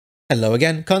Hello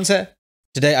again, Cons here.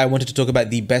 Today I wanted to talk about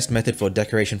the best method for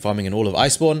decoration farming in all of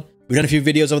Iceborne. We've done a few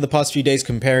videos over the past few days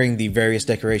comparing the various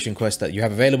decoration quests that you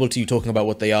have available to you, talking about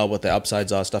what they are, what their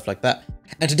upsides are, stuff like that.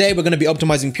 And today we're going to be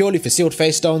optimizing purely for sealed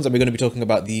Feystones, and we're going to be talking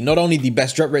about not only the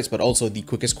best drop rates, but also the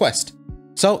quickest quest.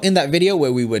 So in that video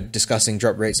where we were discussing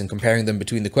drop rates and comparing them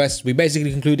between the quests, we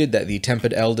basically concluded that the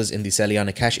Tempered Elders in the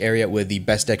Seliana cache area were the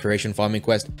best decoration farming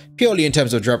quest, purely in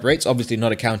terms of drop rates, obviously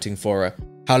not accounting for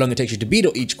how long it takes you to beat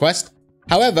each quest.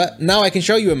 However, now I can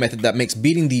show you a method that makes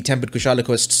beating the Tempered Kushala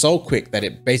quest so quick that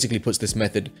it basically puts this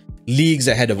method leagues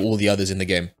ahead of all the others in the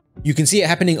game. You can see it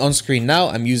happening on screen now.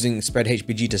 I'm using spread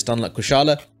HPG to stunlock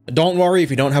Kushala. Don't worry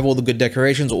if you don't have all the good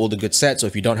decorations or all the good sets, or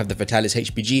if you don't have the Fatalis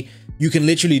HPG, you can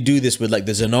literally do this with like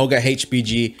the Zenoga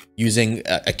HPG using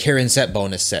a Kirin set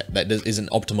bonus set that isn't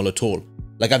optimal at all.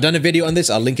 Like I've done a video on this,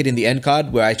 I'll link it in the end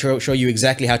card where I show you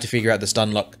exactly how to figure out the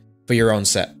stunlock for your own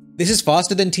set. This is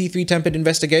faster than T3 Tempered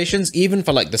Investigations, even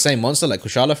for like the same monster like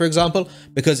Kushala for example,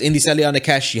 because in the Seliana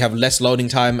cache you have less loading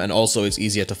time and also it's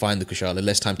easier to find the Kushala,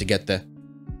 less time to get there.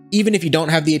 Even if you don't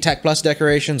have the attack plus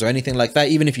decorations or anything like that,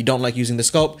 even if you don't like using the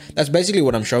scope, that's basically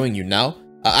what I'm showing you now.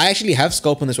 I actually have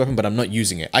scope on this weapon, but I'm not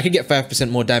using it. I could get 5%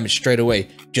 more damage straight away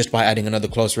just by adding another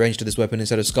close range to this weapon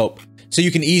instead of scope. So you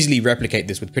can easily replicate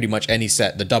this with pretty much any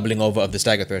set, the doubling over of the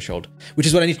stagger threshold, which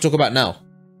is what I need to talk about now.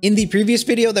 In the previous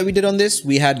video that we did on this,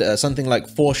 we had something like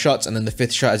 4 shots, and then the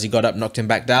 5th shot as he got up knocked him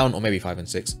back down, or maybe 5 and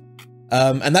 6.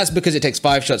 And that's because it takes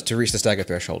 5 shots to reach the stagger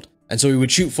threshold. And so we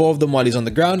would shoot 4 of them while he's on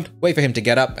the ground, wait for him to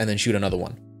get up, and then shoot another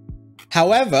one.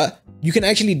 However, you can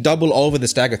actually double over the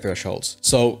stagger thresholds.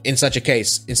 So in such a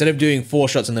case, instead of doing 4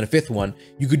 shots and then a 5th one,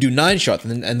 you could do 9 shots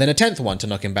and then a 10th one to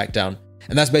knock him back down.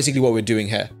 And that's basically what we're doing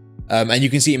here. And you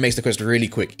can see it makes the quest really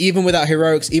quick. Even without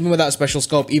heroics, even without special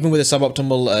scope, even with a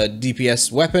suboptimal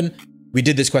DPS weapon, we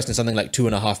did this quest in something like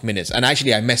 2.5 minutes. And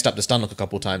actually, I messed up the stunlock a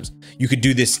couple times. You could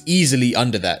do this easily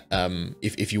under that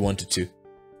if you wanted to.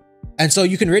 And so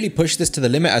you can really push this to the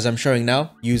limit as I'm showing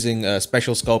now, using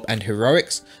special scope and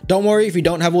heroics. Don't worry if you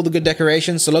don't have all the good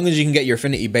decorations. So long as you can get your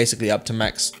affinity basically up to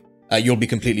max, you'll be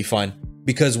completely fine.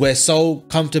 Because we're so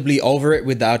comfortably over it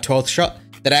with our 12th shot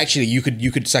that actually you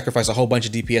could sacrifice a whole bunch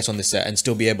of DPS on this set and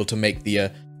still be able to make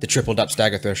the tripled up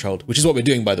stagger threshold, which is what we're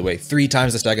doing, by the way, 3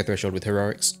 times the stagger threshold with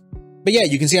heroics. But yeah,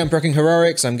 you can see I'm proccing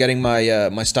heroics, I'm getting my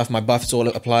my buffs all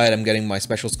applied, I'm getting my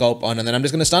special sculpt on, and then I'm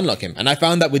just going to stunlock him. And I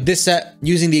found that with this set,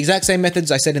 using the exact same methods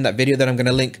I said in that video that I'm going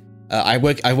to link, I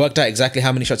worked out exactly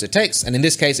how many shots it takes, and in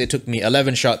this case, it took me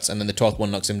 11 shots, and then the 12th one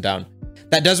knocks him down.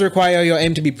 That does require your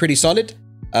aim to be pretty solid,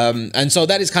 and so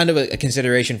that is kind of a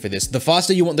consideration for this. The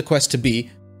faster you want the quest to be,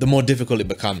 the more difficult it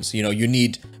becomes. You know, you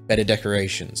need better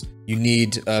decorations. You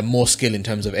need more skill in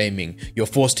terms of aiming. You're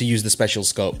forced to use the special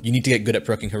scope. You need to get good at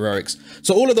proccing heroics.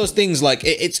 So all of those things, like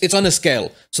it's on a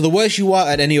scale. So the worse you are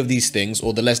at any of these things,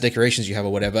 or the less decorations you have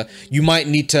or whatever, you might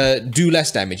need to do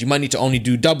less damage. You might need to only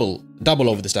do double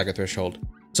over the stagger threshold.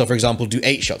 So for example, do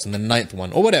 8 shots and then 9th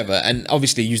one or whatever. And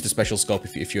obviously use the special scope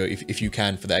if you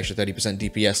can for the extra 30%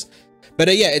 DPS.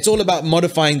 But yeah, it's all about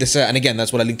modifying the set. And again,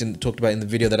 that's what I talked about in the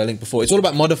video that I linked before. It's all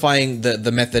about modifying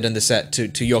the method and the set to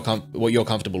what you're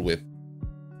comfortable with.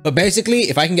 But basically,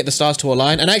 if I can get the stars to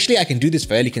align, and actually I can do this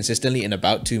fairly consistently in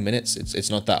about 2 minutes. It's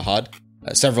not that hard.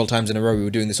 Several times in a row we were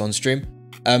doing this on stream.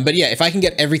 But yeah, if I can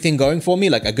get everything going for me,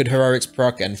 like a good heroics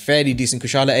proc and fairly decent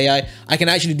Kushala AI, I can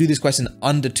actually do this quest in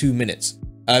under 2 minutes.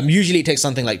 Usually it takes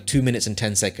something like 2 minutes and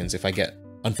 10 seconds if I get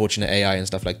unfortunate AI and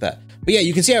stuff like that. But yeah,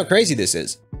 you can see how crazy this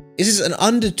is. This is an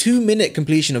under 2-minute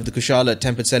completion of the Kushala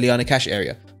Tempered Seliana cache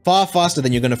area. Far faster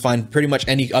than you're going to find pretty much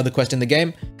any other quest in the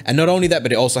game. And not only that,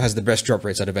 but it also has the best drop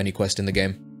rates out of any quest in the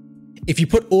game. If you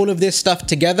put all of this stuff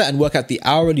together and work out the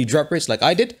hourly drop rates like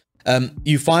I did,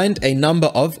 you find a number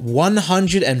of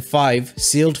 105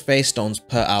 sealed Feystones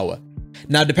per hour.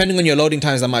 Now, depending on your loading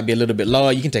times, that might be a little bit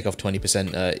lower. You can take off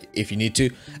 20% if you need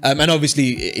to. And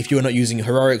obviously, if you're not using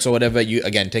heroics or whatever, you,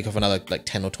 again, take off another like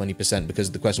 10 or 20% because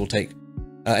the quest will take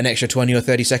an extra 20 or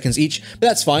 30 seconds each. But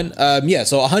that's fine. Yeah,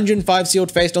 so 105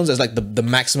 sealed Feystones is like the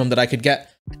maximum that I could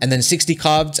get. And then 60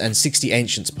 carved and 60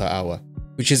 ancients per hour,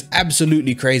 which is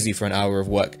absolutely crazy for an hour of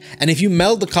work. And if you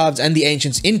meld the carved and the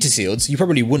ancients into sealeds, you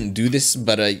probably wouldn't do this,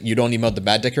 but you'd only meld the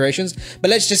bad decorations. But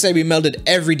let's just say we melded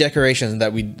every decoration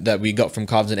that we got from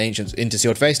carved and ancients into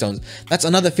sealed Feystones. That's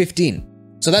another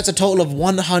 15. So that's a total of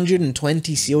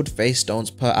 120 sealed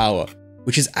Feystones per hour,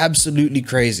 which is absolutely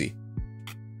crazy.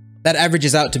 That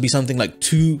averages out to be something like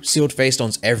 2 sealed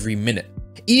Feystones every minute.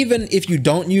 Even if you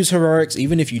don't use heroics,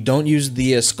 even if you don't use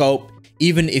the scope,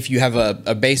 even if you have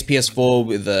a base PS4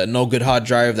 with a no good hard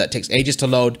drive that takes ages to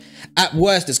load, at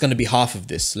worst, it's going to be half of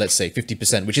this, let's say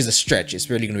 50%, which is a stretch. It's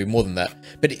really going to be more than that.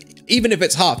 But even if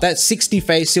it's half, that's 60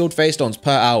 sealed Feystones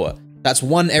per hour. That's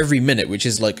 1 every minute, which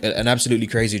is like an absolutely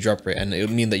crazy drop rate. And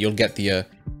it'll mean that you'll get the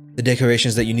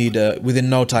decorations that you need within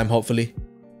no time, hopefully.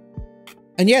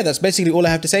 And yeah, that's basically all I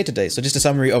have to say today. So just a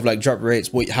summary of like drop rates,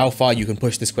 how far you can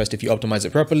push this quest if you optimize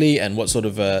it properly, and what sort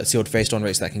of sealed Feystone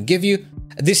rates that can give you.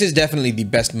 This is definitely the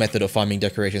best method of farming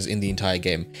decorations in the entire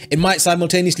game. It might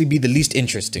simultaneously be the least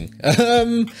interesting.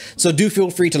 So do feel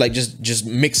free to like just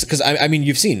mix, because I mean,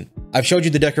 you've seen, I've showed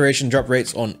you the decoration drop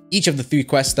rates on each of the 3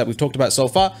 quests that we've talked about so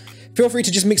far. Feel free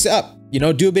to just mix it up, you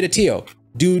know, do a bit of Teo.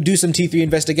 Do some T3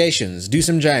 investigations, do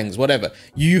some Jangs, whatever.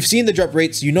 You've seen the drop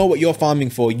rates, you know what you're farming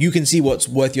for, you can see what's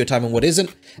worth your time and what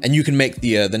isn't, and you can make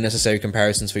the necessary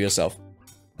comparisons for yourself.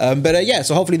 But yeah,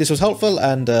 so hopefully this was helpful,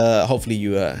 and hopefully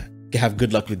you have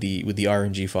good luck with the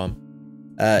RNG farm.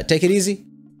 Take it easy.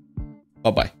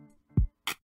 Bye-bye.